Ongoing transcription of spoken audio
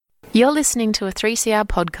You're listening to a 3CR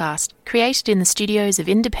podcast created in the studios of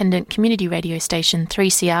independent community radio station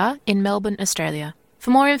 3CR in Melbourne, Australia.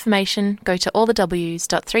 For more information, go to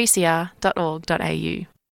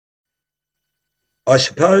allthews.3cr.org.au. I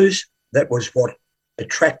suppose that was what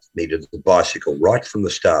attracted me to the bicycle right from the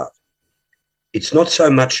start. It's not so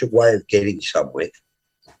much a way of getting somewhere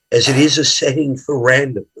as it is a setting for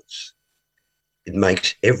randomness. It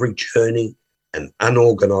makes every journey an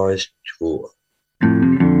unorganised tour.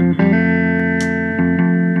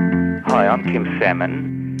 Hi, I'm Kim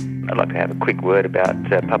Salmon. I'd like to have a quick word about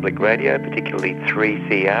public radio, particularly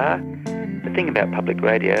 3CR. The thing about public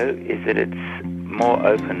radio is that it's more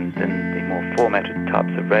open than the more formatted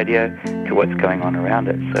types of radio to what's going on around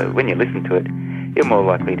it. So when you listen to it, you're more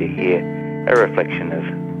likely to hear a reflection of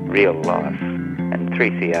real life. And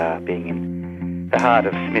 3CR, being in the heart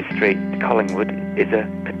of Smith Street, Collingwood, is a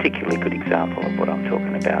particularly good example of what I'm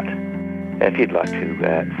talking about. If you'd like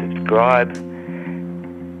to subscribe,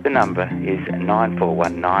 the number is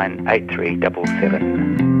 9419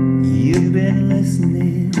 8377. You've been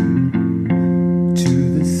listening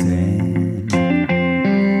to the sand.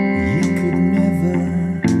 You could never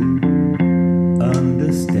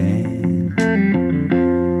understand.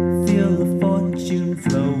 Feel the fortune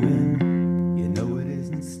flowing. You know it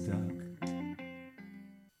isn't stuck.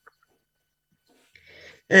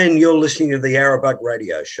 And you're listening to the Arabug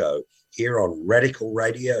Radio Show here on Radical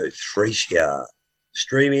Radio 3CR.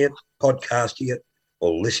 Streaming it, podcasting it,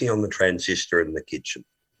 or listening on the transistor in the kitchen.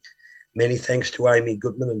 Many thanks to Amy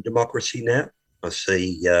Goodman and Democracy Now! I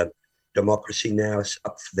see Democracy Now! Is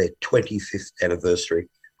up for their 25th anniversary,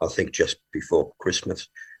 I think just before Christmas.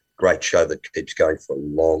 Great show that keeps going for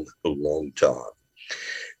a long time.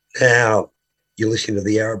 Now, you're listening to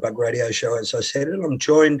the Arabug Radio Show, as I said, and I'm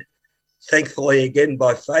joined, thankfully, again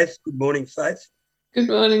by Faith. Good morning, Faith. Good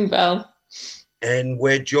morning, Val. And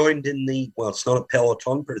we're joined in it's not a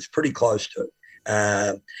peloton, but it's pretty close to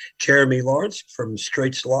it. Jeremy Lawrence from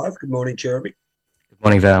Streets Live. Good morning, Jeremy. Good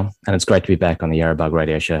morning, Val. And it's great to be back on the Arabug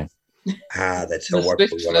Radio Show. That's what I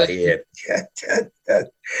hear.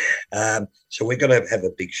 So we're going to have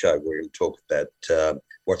a big show. We're going to talk about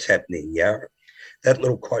what's happening in Yarra. That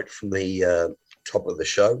little quote from the top of the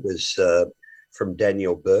show was from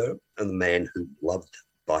Daniel Burr and the man who loved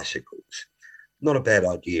bicycles. Not a bad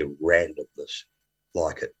idea, randomness.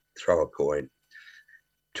 Like it, throw a coin,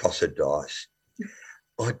 toss a dice.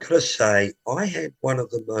 I've got to say, I had one of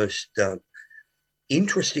the most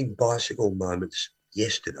interesting bicycle moments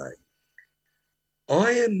yesterday.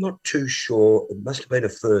 I am not too sure, it must have been a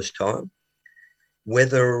first time,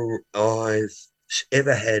 whether I've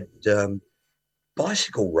ever had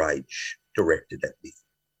bicycle rage directed at me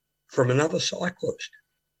from another cyclist,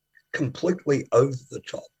 completely over the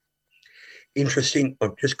top. Interesting,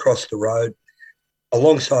 I've just crossed the road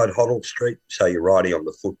alongside Hoddle Street, so you're riding on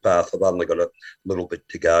the footpath. I've only got a little bit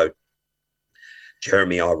to go.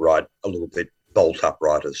 Jeremy, I ride a little bit bolt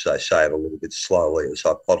upright, as they say it, a little bit slowly as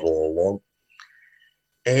I poddle along.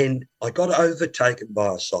 And I got overtaken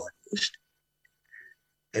by a cyclist.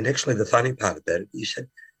 And actually the funny part about it, he had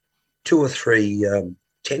 2 or 3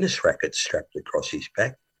 tennis rackets strapped across his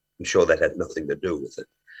back. I'm sure that had nothing to do with it.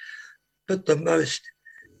 But the most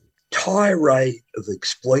tirade of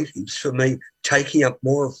expletives for me taking up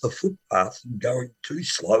more of the footpath and going too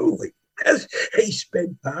slowly as he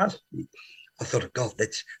sped past me. I thought, God,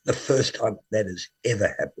 that's the first time that has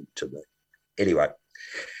ever happened to me. Anyway,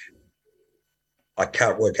 I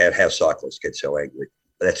can't work out how cyclists get so angry.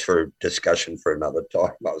 That's for a discussion for another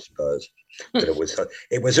time, I suppose. But it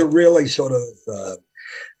was a really sort of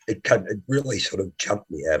it really sort of jumped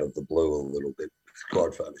me out of the blue a little bit. It's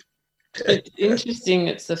quite funny. It's interesting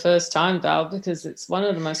it's the first time, Val, because it's one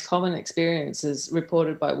of the most common experiences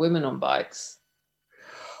reported by women on bikes.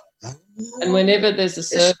 And whenever there's a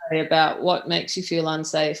survey about what makes you feel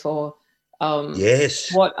unsafe or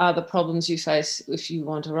what are the problems you face if you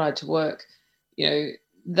want to ride to work,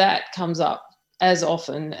 that comes up as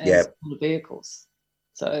often as the vehicles.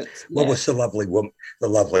 So what was the lovely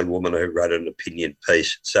woman who wrote an opinion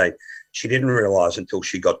piece saying she didn't realise until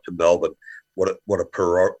she got to Melbourne what a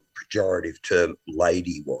pejorative term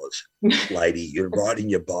lady was. Lady, you're riding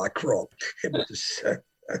your bike wrong. It was,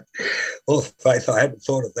 well, Faith, I hadn't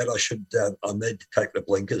thought of that. I need to take the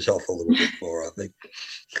blinkers off a little bit more, I think.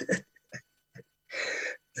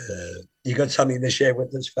 You got something to share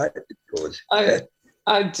with us, Faith?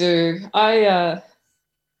 I do. I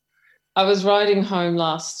was riding home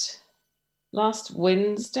last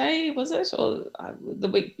Wednesday, was it? Or the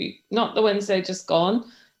week, not the Wednesday just gone,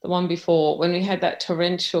 the one before, when we had that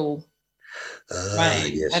torrential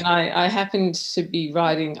rain. Yes. And I happened to be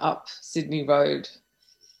riding up Sydney Road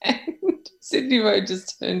And Sydney Road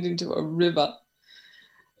just turned into a river,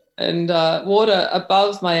 and water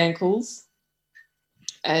above my ankles,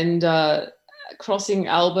 and crossing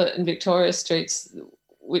Albert and Victoria Streets,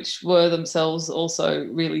 which were themselves also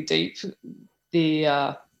really deep.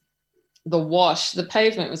 The wash, the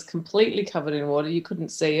pavement was completely covered in water. You couldn't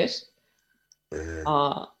see it.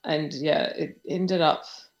 And yeah, it ended up,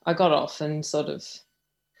 I got off and sort of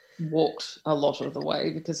walked a lot of the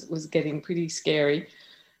way because it was getting pretty scary.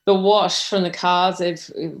 The wash from the cars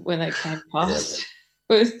when they came past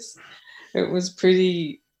it was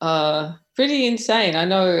pretty insane. I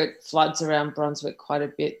know it floods around Brunswick quite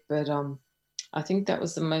a bit, but I think that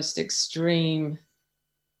was the most extreme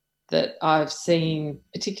that I've seen,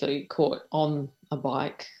 particularly caught on a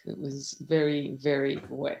bike. It was very, very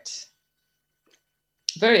wet.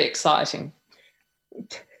 Very exciting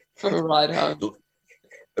for a ride home.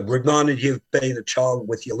 It reminded you of being a child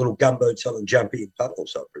with your little gumboots on and jumping in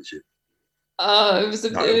puddles, I presume. It was a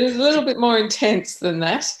little bit more intense than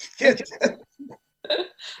that.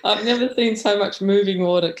 I've never seen so much moving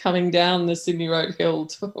water coming down the Sydney Road hill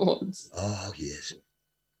towards. Oh, yes.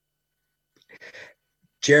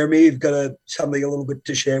 Jeremy, you've got something a little bit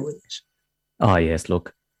to share with us. Oh, yes.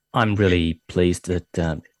 Look, I'm really pleased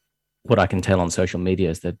that what I can tell on social media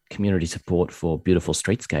is that community support for beautiful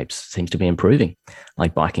streetscapes seems to be improving.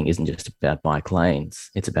 Like biking isn't just about bike lanes.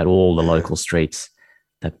 It's about all the local streets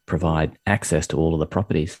that provide access to all of the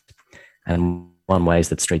properties. And one way is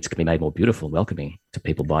that streets can be made more beautiful and welcoming to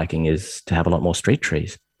people biking is to have a lot more street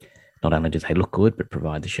trees. Not only do they look good, but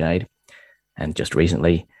provide the shade. And just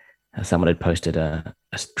recently, someone had posted a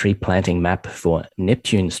tree planting map for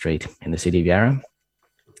Neptune Street in the city of Yarra.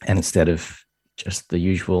 And instead of just the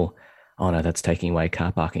usual, oh no, that's taking away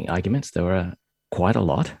car parking arguments, there were quite a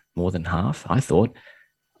lot, more than half, I thought,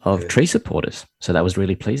 of tree supporters. So that was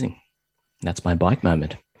really pleasing. That's my bike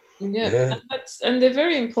moment. Yeah. And they're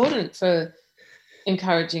very important for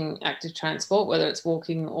encouraging active transport, whether it's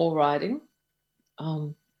walking or riding.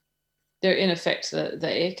 They're in effect the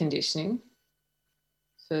air conditioning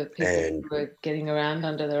for people who are getting around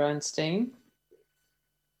under their own steam.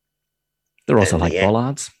 They're also like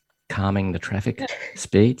bollards, calming the traffic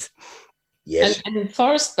speeds. Yes. And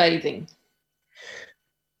forest bathing.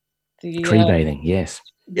 Tree bathing, yes.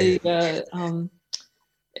 There's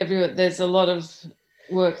a lot of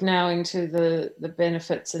work now into the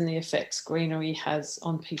benefits and the effects greenery has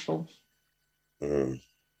on people.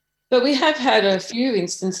 But we have had a few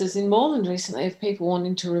instances in Moreland recently of people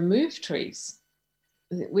wanting to remove trees.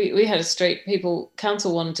 We had a street,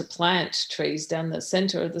 council wanted to plant trees down the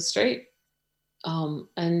centre of the street,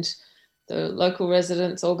 and the local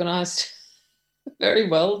residents organised very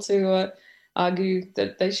well to argue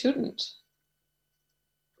that they shouldn't.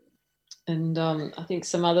 And I think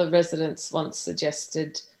some other residents once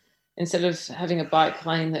suggested, instead of having a bike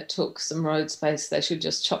lane that took some road space, they should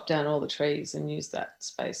just chop down all the trees and use that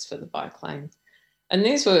space for the bike lane. And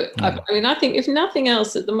these were, I think if nothing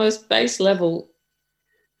else, at the most base level,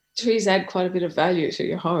 trees add quite a bit of value to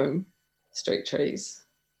your home, street trees.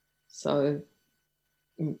 So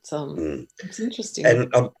it's interesting.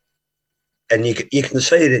 And you can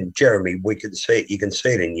see it in Jeremy. You can see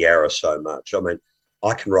it in Yarra so much. I mean,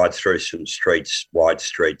 I can ride through some streets, wide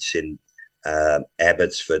streets in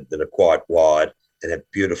Abbotsford that are quite wide and have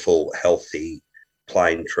beautiful, healthy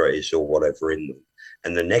plane trees or whatever in them.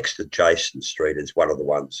 And the next adjacent street is one of the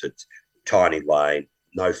ones that's tiny lane,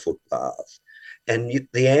 no footpath. And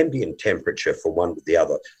the ambient temperature from one to the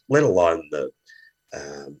other, let alone they're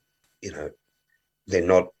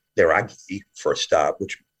ugly for a start,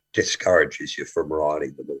 which discourages you from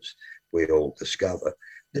riding them, as we all discover.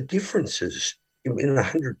 The differences in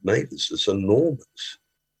 100 metres is enormous.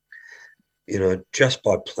 Just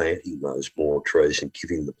by planting those more trees and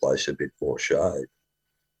giving the place a bit more shade.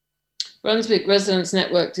 Brunswick Residents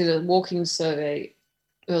Network did a walking survey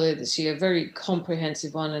earlier this year, a very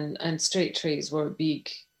comprehensive one, and street trees were a big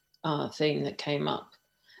theme that came up.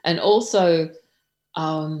 And also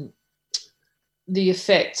the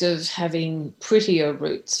effect of having prettier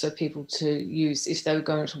routes for people to use if they were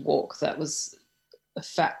going to walk. That was a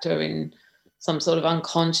factor in some sort of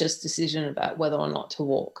unconscious decision about whether or not to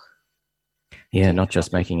walk. Yeah, not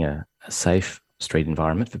just making a safe street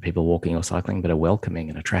environment for people walking or cycling, but a welcoming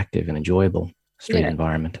and attractive and enjoyable street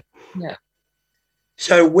environment. Yeah.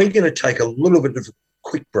 So we're going to take a little bit of a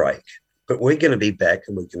quick break, but we're going to be back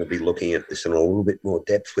and we're going to be looking at this in a little bit more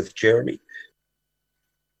depth with Jeremy.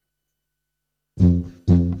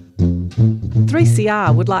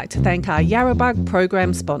 3CR would like to thank our Yarrabug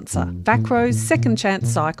program sponsor, Vacro's Second Chance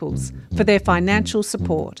Cycles, for their financial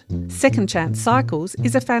support. Second Chance Cycles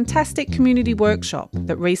is a fantastic community workshop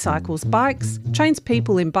that recycles bikes, trains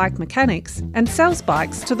people in bike mechanics, and sells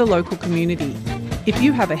bikes to the local community. If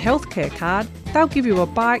you have a healthcare card, they'll give you a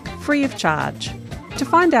bike free of charge. To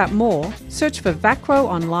find out more, search for Vacro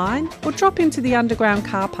online or drop into the underground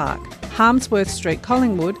car park, Harmsworth Street,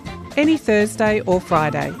 Collingwood, any Thursday or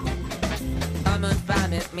Friday.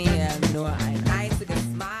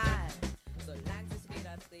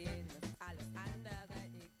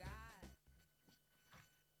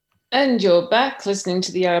 And you're back listening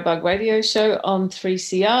to the Yarrabug Radio Show on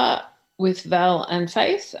 3CR with Val and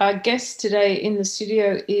Faith. Our guest today in the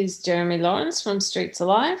studio is Jeremy Lawrence from Streets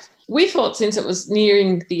Alive. We thought since it was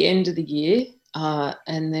nearing the end of the year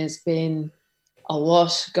and there's been a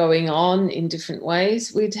lot going on in different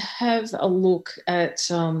ways, we'd have a look at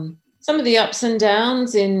some of the ups and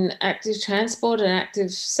downs in active transport and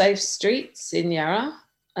active safe streets in Yarra.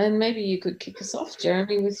 And maybe you could kick us off,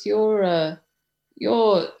 Jeremy, with your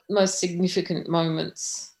most significant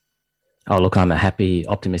moments. Oh, look, I'm a happy,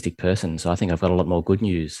 optimistic person, so I think I've got a lot more good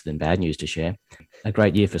news than bad news to share. A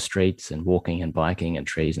great year for streets and walking and biking and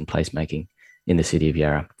trees and placemaking in the city of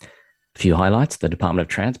Yarra. A few highlights: the Department of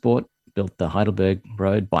Transport built the Heidelberg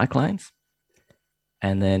Road bike lanes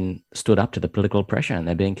and then stood up to the political pressure, and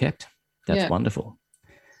they're being kept. That's wonderful.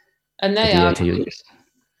 And they are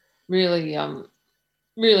really,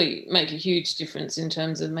 really make a huge difference in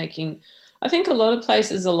terms of making, I think, a lot of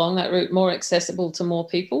places along that route more accessible to more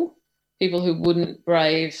people who wouldn't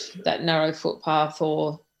brave that narrow footpath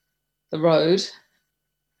or the road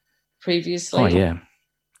previously. Oh, yeah.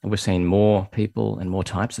 And we're seeing more people and more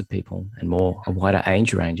types of people and a wider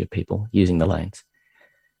age range of people using the lanes.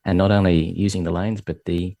 And not only using the lanes, but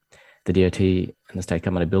the DOT and the state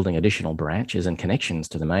government are building additional branches and connections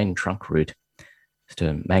to the main trunk route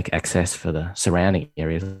to make access for the surrounding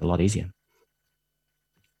areas a lot easier.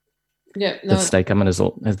 Yeah, the state government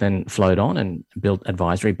has then flowed on and built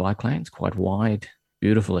advisory bike lanes, quite wide,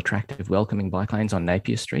 beautiful, attractive, welcoming bike lanes on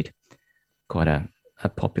Napier Street, quite a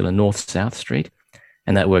popular north-south street.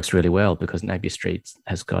 And that works really well because Napier Street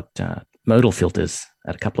has got modal filters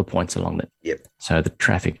at a couple of points along it. Yep. So the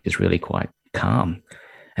traffic is really quite calm.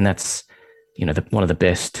 And that's, one of the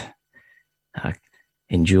best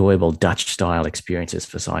enjoyable Dutch-style experiences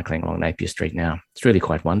for cycling along Napier Street now. It's really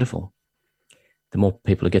quite wonderful. The more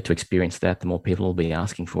people who get to experience that, the more people will be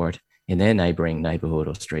asking for it in their neighbouring neighbourhood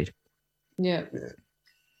or street. Yeah.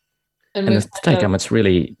 And the state government's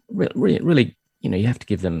really, you have to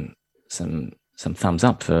give them some thumbs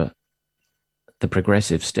up for the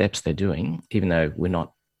progressive steps they're doing, even though we're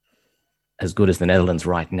not as good as the Netherlands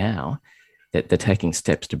right now, that they're taking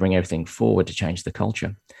steps to bring everything forward to change the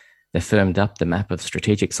culture. They've firmed up the map of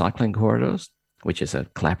strategic cycling corridors, which is a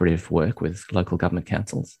collaborative work with local government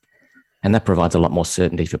councils. And that provides a lot more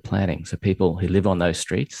certainty for planning. So people who live on those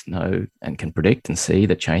streets know and can predict and see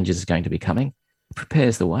that changes is going to be coming. It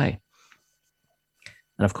prepares the way.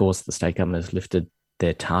 And of course, the state government has lifted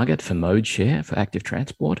their target for mode share for active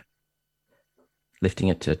transport, lifting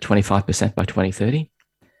it to 25% by 2030.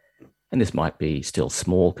 And this might be still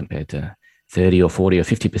small compared to 30 or 40 or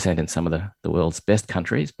 50% in some of the world's best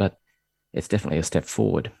countries, but it's definitely a step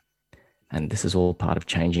forward. And this is all part of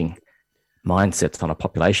changing mindsets on a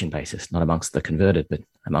population basis, not amongst the converted, but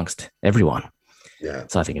amongst everyone. Yeah.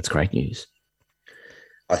 So I think it's great news.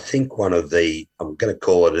 I think one of the, I'm going to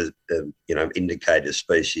call it indicator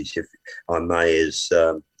species, if I may, is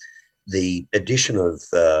the addition of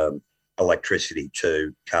electricity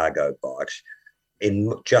to cargo bikes.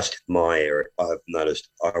 In just my area, I've noticed,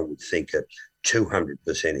 I would think, a 200%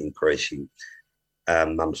 increase in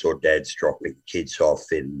mums or dads dropping kids off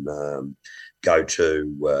in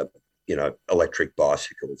go-to electric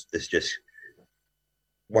bicycles. There's just,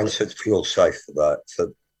 once it feels safe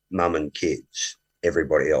for mum and kids,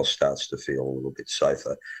 everybody else starts to feel a little bit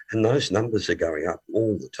safer. And those numbers are going up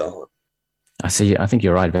all the time. I think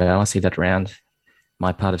you're right, Val. I see that around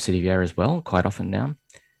my part of City of Yarra as well, quite often now.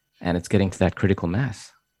 And it's getting to that critical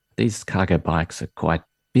mass. These cargo bikes are quite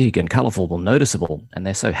big and colourful and noticeable, and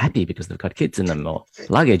they're so happy because they've got kids in them or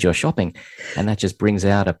luggage or shopping. And that just brings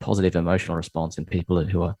out a positive emotional response in people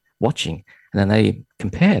who are watching. And then they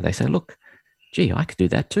compare. They say, look, gee, I could do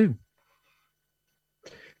that too.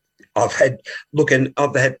 I've had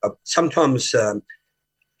sometimes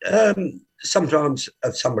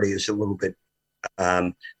if somebody is a little bit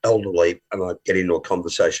elderly and I get into a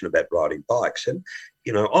conversation about riding bikes and,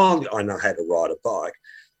 I know how to ride a bike.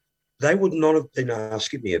 They would not have been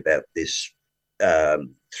asking me about this 3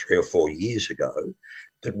 or 4 years ago.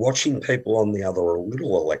 But watching people on the other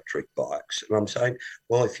little electric bikes, and I'm saying,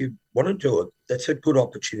 well, if you want to do it, that's a good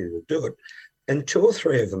opportunity to do it. And 2 or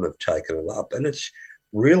 3 of them have taken it up, and it's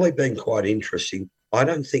really been quite interesting. I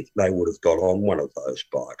don't think they would have got on one of those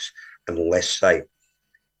bikes unless they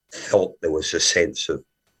felt there was a sense of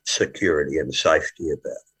security and safety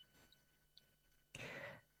about it.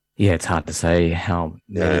 Yeah, it's hard to say how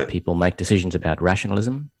many people make decisions about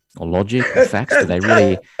rationalism or logic or facts. Do they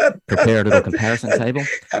really prepare a little comparison table?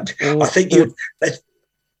 I think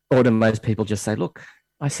or do most people just say, look,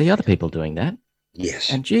 I see other people doing that.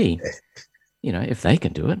 Yes. And gee, if they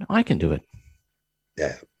can do it, I can do it.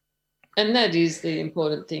 Yeah. And that is the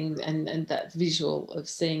important thing, and that visual of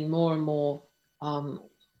seeing more and more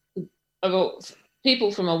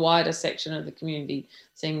people from a wider section of the community,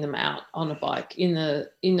 seeing them out on a bike in a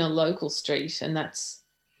local street. And that's,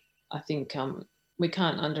 I think, we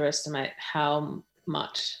can't underestimate how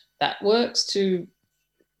much that works to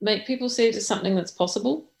make people see it as something that's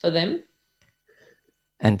possible for them.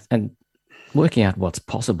 And working out what's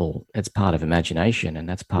possible, it's part of imagination, and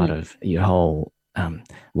that's part of your whole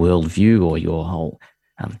worldview, or your whole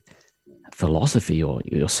philosophy, or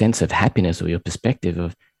your sense of happiness, or your perspective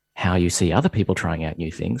of how you see other people trying out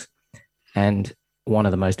new things. And one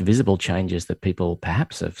of the most visible changes that people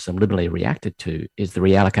perhaps have subliminally reacted to is the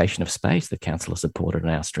reallocation of space that council has supported in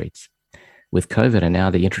our streets. With COVID and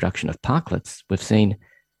now the introduction of parklets, we've seen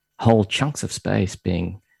whole chunks of space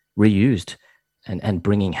being reused and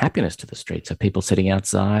bringing happiness to the streets. So people sitting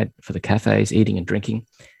outside for the cafes, eating and drinking.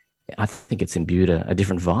 I think it's imbued a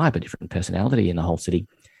different vibe, a different personality in the whole city.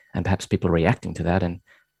 And perhaps people are reacting to that, and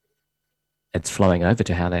it's flowing over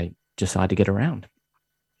to how they decide to get around.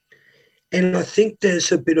 And I think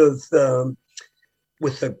there's a bit of,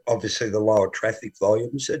 with obviously the lower traffic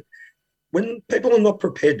volumes, that when people are not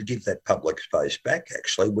prepared to give that public space back,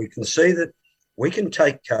 actually, we can see that we can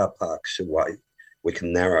take car parks away, we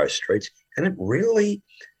can narrow streets, and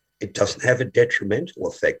it doesn't have a detrimental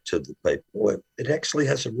effect to the people. It actually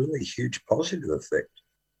has a really huge positive effect.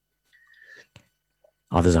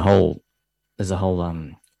 Oh, there's a whole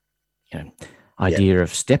idea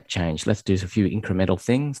of step change. Let's do a few incremental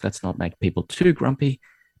things. Let's not make people too grumpy,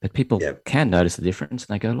 but people can notice the difference,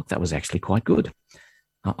 and they go, look, that was actually quite good.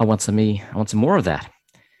 I want some more of that.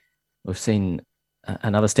 We've seen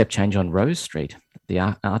another step change on Rose Street,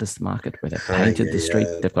 the artist market, where they've painted the street.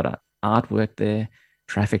 They've got artwork there,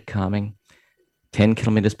 traffic calming, 10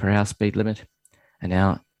 kilometers per hour speed limit. And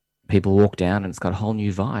now people walk down and it's got a whole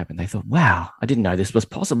new vibe. And they thought, wow, I didn't know this was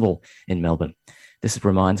possible in Melbourne. This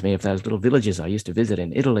reminds me of those little villages I used to visit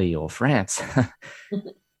in Italy or France.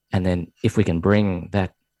 And then if we can bring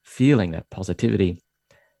that feeling, that positivity,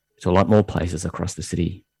 to a lot more places across the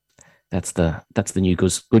city, that's the new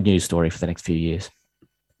good news story for the next few years.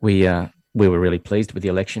 We were really pleased with the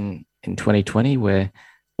election in 2020, where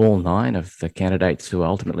all 9 of the candidates who were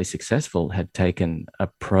ultimately successful had taken a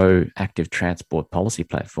pro-active transport policy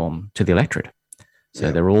platform to the electorate.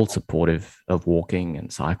 So they're all supportive of walking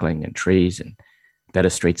and cycling and trees and better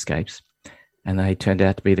streetscapes. And they turned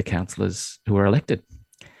out to be the councillors who were elected.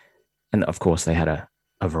 And of course, they had a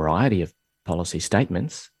variety of policy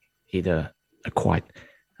statements, either a quite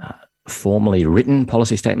formally written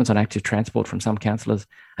policy statements on active transport from some councillors,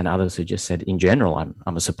 and others who just said, in general,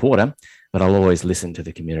 I'm a supporter, but I'll always listen to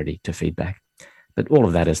the community to feedback. But all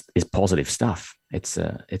of that is positive stuff. It's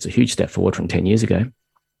a huge step forward from 10 years ago.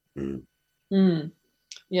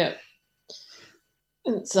 Yeah.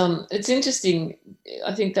 It's interesting.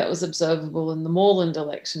 I think that was observable in the Moreland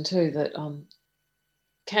election too, that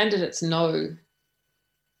candidates know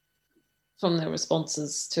from their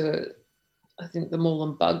responses to, I think, the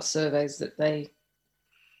Moreland Bug surveys, that they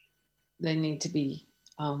need to be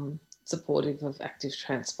supportive of active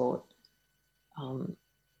transport.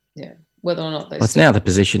 Whether or not they... Well, it's now the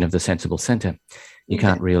position of the sensible centre. You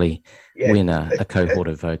can't really win a cohort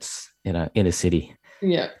of votes in a city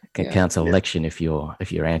council election if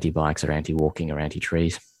you're anti-bikes or anti-walking or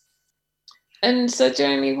anti-trees. And so,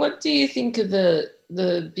 Jeremy, what do you think of the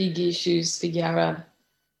big issues for Yarra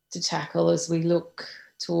to tackle as we look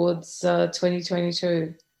towards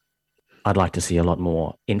 2022? I'd like to see a lot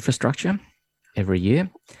more infrastructure every year.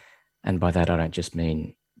 And by that, I don't just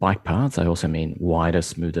mean bike paths. I also mean wider,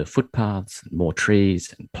 smoother footpaths, more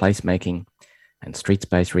trees and placemaking and street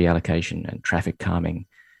space reallocation and traffic calming,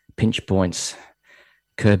 pinch points,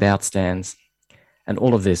 curb out stands. And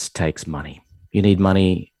all of this takes money. You need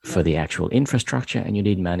money for the actual infrastructure, and you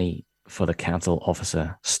need money for the council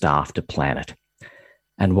officer staff to plan it.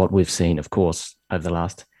 And what we've seen, of course, over the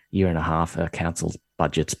last year and a half, are council's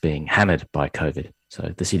budgets being hammered by COVID.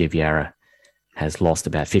 So the City of Yarra has lost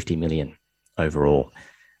about 50 million overall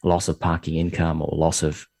loss of parking income or loss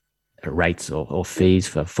of rates or fees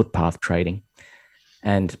for footpath trading.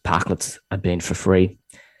 And parklets have been for free,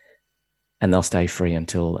 and they'll stay free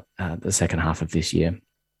until the second half of this year.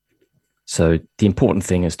 So the important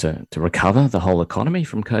thing is to recover the whole economy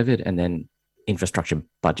from COVID, and then infrastructure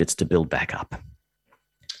budgets to build back up.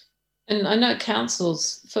 And I know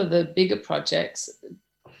councils for the bigger projects,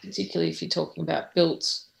 particularly if you're talking about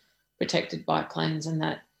built protected bike lanes and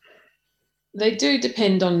that, they do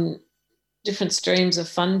depend on different streams of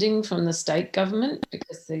funding from the state government,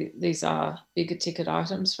 because these are bigger ticket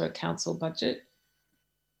items for a council budget.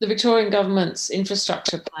 The Victorian government's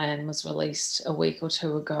infrastructure plan was released a week or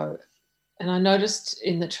two ago, and I noticed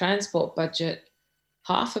in the transport budget,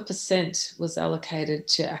 0.5% was allocated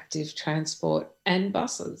to active transport and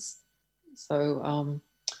buses. So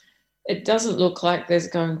it doesn't look like there's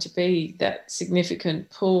going to be that significant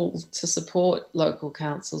pull to support local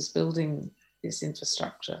councils building this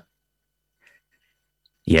infrastructure.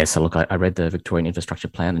 Yeah, so look, I read the Victorian infrastructure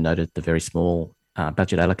plan and noted the very small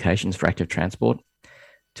budget allocations for active transport.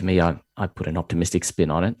 To me, I put an optimistic spin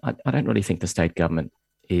on it. I don't really think the state government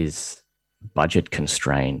is budget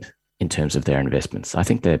constrained in terms of their investments. I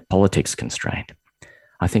think they're politics constrained.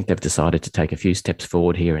 I think they've decided to take a few steps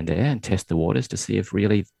forward here and there and test the waters to see if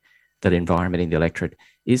really that environment in the electorate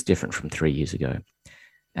is different from 3 years ago.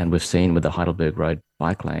 And we've seen with the Heidelberg Road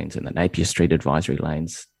bike lanes and the Napier Street advisory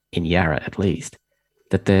lanes in Yarra at least,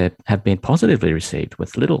 that they have been positively received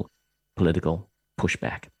with little political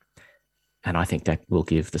pushback. And I think that will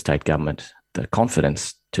give the state government the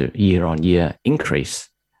confidence to year on year increase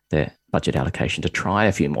their budget allocation to try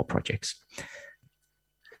a few more projects.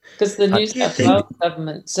 Because the New South Wales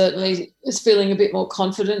government certainly is feeling a bit more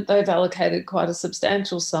confident. They've allocated quite a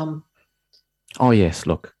substantial sum. Oh, yes.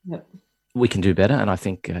 Look, Yep. we can do better. And I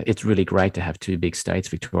think it's really great to have two big states,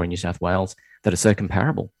 Victoria and New South Wales, that are so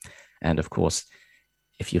comparable. And of course,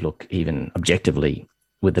 if you look even objectively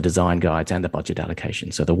with the design guides and the budget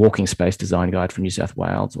allocation, so the walking space design guide from New South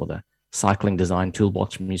Wales or the cycling design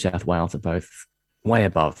toolbox from New South Wales are both way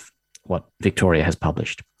above what Victoria has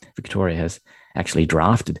published. Victoria has actually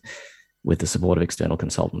drafted, with the support of external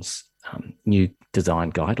consultants, new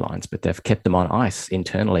design guidelines, but they've kept them on ice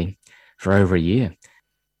internally for over a year.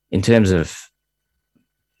 In terms of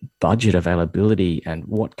budget availability and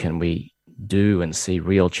what can we do and see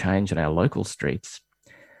real change in our local streets,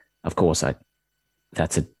 of course,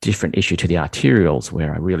 that's a different issue to the arterials,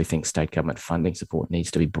 where I really think state government funding support needs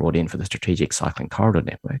to be brought in for the strategic cycling corridor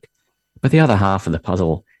network. But the other half of the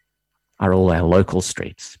puzzle are all our local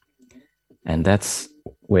streets. And that's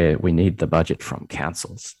where we need the budget from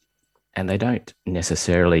councils. And they don't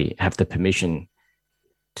necessarily have the permission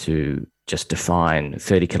to just define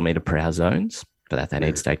 30 kilometre per hour zones. For that, they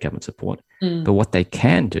need state government support. But what they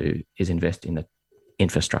can do is invest in the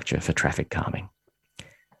infrastructure for traffic calming.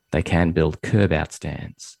 They can build curb out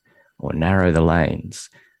stands or narrow the lanes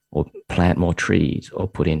or plant more trees or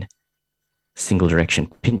put in single direction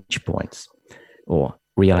pinch points or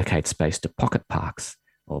reallocate space to pocket parks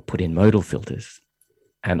or put in modal filters.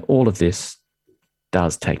 And all of this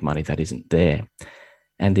does take money that isn't there.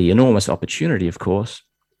 And the enormous opportunity, of course,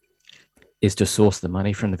 is to source the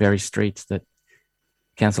money from the very streets that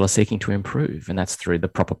council are seeking to improve, and that's through the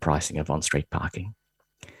proper pricing of on-street parking.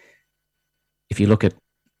 If you look at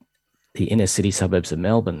the inner city suburbs of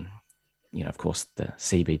Melbourne, of course, the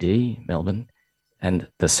CBD, Melbourne, and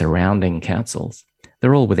the surrounding councils,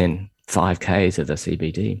 they're all within 5 Ks of the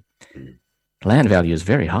CBD. Land value is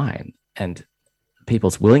very high, and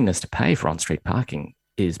people's willingness to pay for on-street parking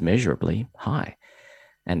is measurably high.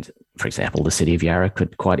 And for example, the City of Yarra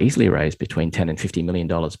could quite easily raise between $10 and $50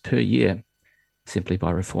 million per year simply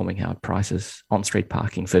by reforming how it prices on-street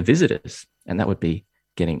parking for visitors. And that would be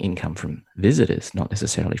getting income from visitors, not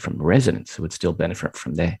necessarily from residents who would still benefit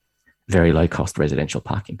from their very low-cost residential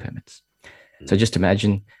parking permits. So just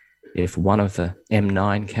imagine if one of the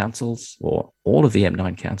M9 councils or all of the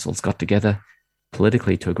M9 councils got together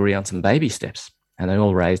politically to agree on some baby steps, and they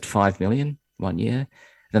all raised $5 million one year,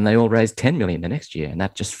 then they all raised $10 million the next year, and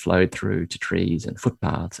that just flowed through to trees and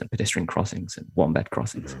footpaths and pedestrian crossings and wombat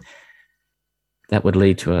crossings. That would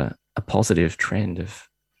lead to a positive trend of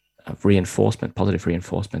reinforcement, positive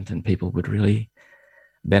reinforcement, and people would really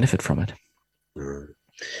benefit from it.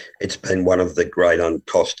 It's been one of the great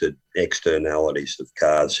uncosted externalities of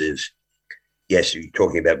cars is, yes, you're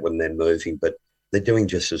talking about when they're moving, but they're doing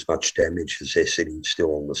just as much damage as they're sitting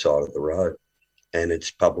still on the side of the road, and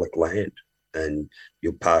it's public land, and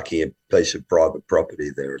you're parking a piece of private property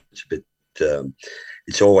there. It's a bit,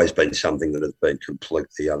 it's always been something that has been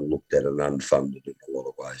completely unlooked at and unfunded in a lot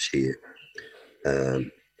of ways here.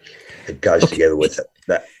 It goes together with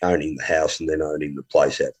that owning the house and then owning the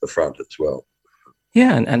place out the front as well.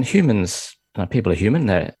 Yeah, and humans, people are human.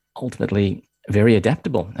 They're ultimately very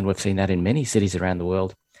adaptable, and we've seen that in many cities around the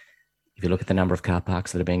world. If you look at the number of car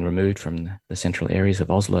parks that are being removed from the central areas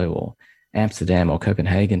of Oslo or Amsterdam or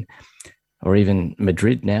Copenhagen, or even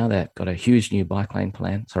Madrid now, they've got a huge new bike lane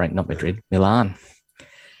plan. Sorry, not Madrid, Milan.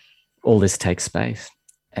 All this takes space.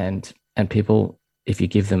 And people, if you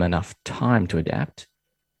give them enough time to adapt,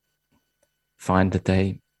 find that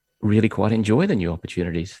they really quite enjoy the new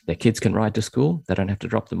opportunities. Their kids can ride to school. They don't have to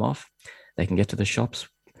drop them off. They can get to the shops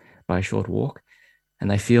by a short walk, and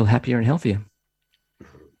they feel happier and healthier.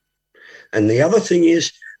 And the other thing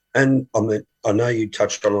is, and I know you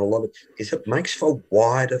touched on a lot of, is it makes for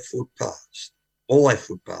wider footpaths. All our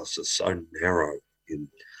footpaths are so narrow in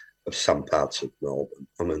some parts of Melbourne.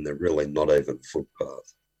 I mean, they're really not even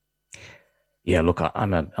footpaths. Yeah, look,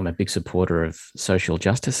 I'm a big supporter of social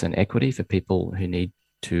justice and equity for people who need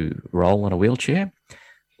to roll on a wheelchair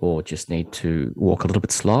or just need to walk a little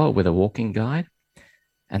bit slower with a walking guide.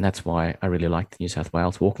 And that's why I really like the New South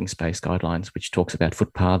Wales walking space guidelines, which talks about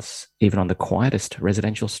footpaths even on the quietest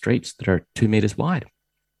residential streets that are 2 metres wide.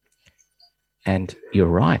 And you're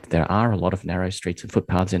right, there are a lot of narrow streets and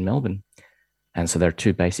footpaths in Melbourne. And so there are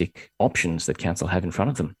two basic options that council have in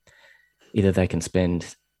front of them. Either they can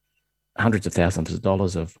spend hundreds of thousands of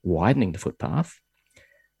dollars of widening the footpath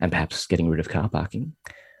and perhaps getting rid of car parking,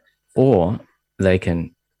 or they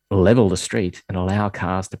can level the street and allow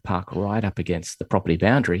cars to park right up against the property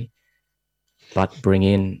boundary, but bring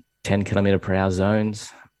in 10 kilometre per hour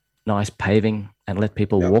zones, nice paving, and let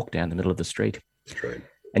people walk down the middle of the street. That's right.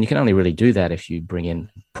 And you can only really do that if you bring in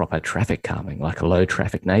proper traffic calming, like a low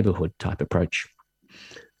traffic neighbourhood type approach.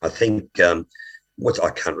 I think I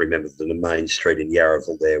can't remember the main street in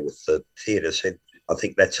Yarraville there with the theatre said, I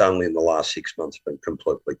think that's only in the last 6 months been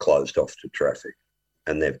completely closed off to traffic,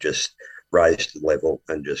 and they've just raised the level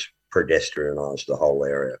and just pedestrianised the whole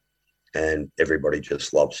area, and everybody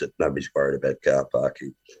just loves it. Nobody's worried about car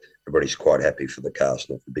parking. Everybody's quite happy for the cars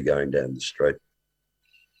not to be going down the street.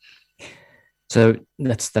 So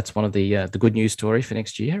that's one of the good news story for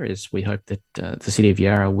next year is we hope that the City of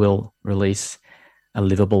Yarra will release a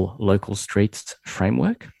livable local streets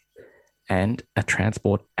framework and a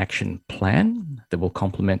transport action plan that will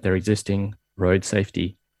complement their existing road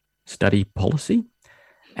safety study policy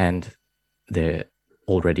and their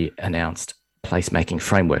already announced placemaking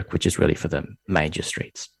framework, which is really for the major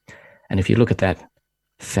streets. And if you look at that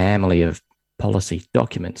family of policy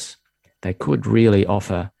documents, they could really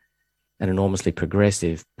offer an enormously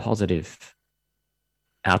progressive, positive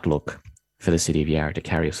outlook for the City of Yarra to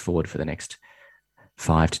carry us forward for the next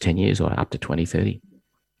 5 to 10 years or up to 2030.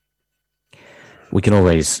 We can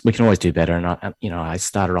always do better. And I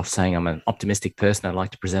started off saying I'm an optimistic person. I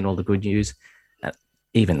like to present all the good news.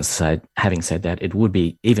 Having said that, it would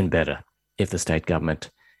be even better if the state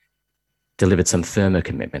government delivered some firmer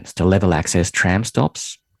commitments to level access tram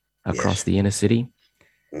stops across the inner city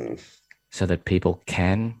so that people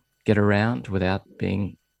can get around without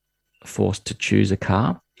being forced to choose a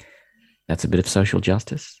car. That's a bit of social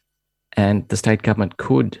justice. And the state government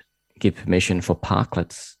could give permission for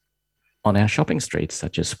parklets on our shopping streets,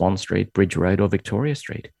 such as Swan Street, Bridge Road, or Victoria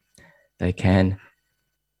Street. They can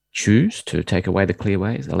choose to take away the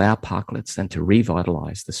clearways, allow parklets, and to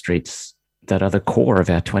revitalise the streets that are the core of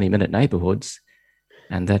our 20-minute neighbourhoods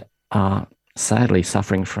and that are sadly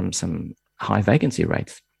suffering from some high vacancy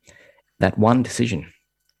rates. That one decision,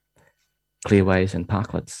 clearways and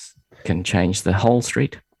parklets, can change the whole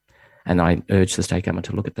street. And I urge the state government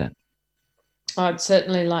to look at that. I'd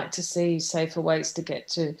certainly like to see safer ways to get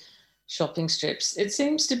to shopping strips. It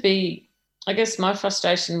seems to be, I guess my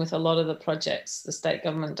frustration with a lot of the projects the state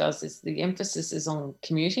government does is the emphasis is on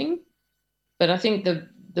commuting. But I think the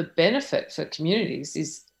benefit for communities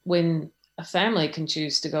is when a family can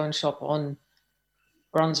choose to go and shop on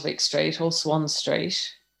Brunswick Street or Swan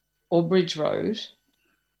Street or Bridge Road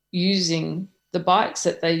using the bikes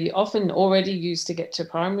that they often already use to get to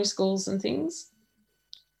primary schools and things,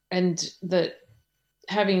 and that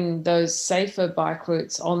having those safer bike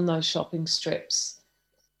routes on those shopping strips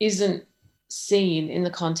isn't seen in the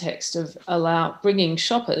context of bringing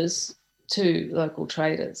shoppers to local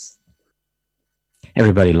traders.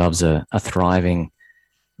 Everybody loves a thriving,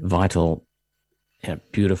 vital,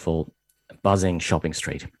 beautiful, buzzing shopping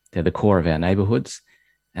street. They're the core of our neighbourhoods,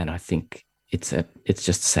 and I think it's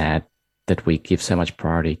just sad that we give so much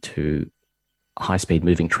priority to high-speed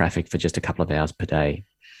moving traffic for just a couple of hours per day.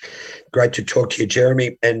 Great to talk to you,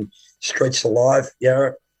 Jeremy. And Streets Alive,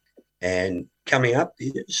 Yarra. And coming up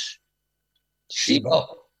is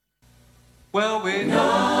Shebop. Well, we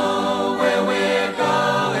know where we're going.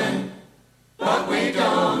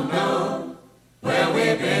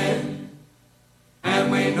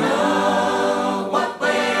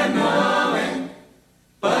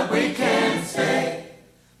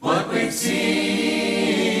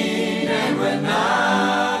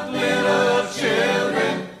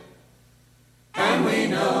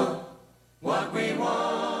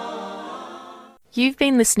 You've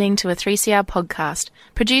been listening to a 3CR podcast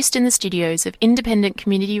produced in the studios of independent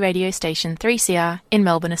community radio station 3CR in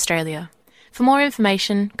Melbourne, Australia. For more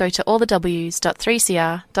information, go to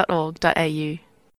allthews.3cr.org.au.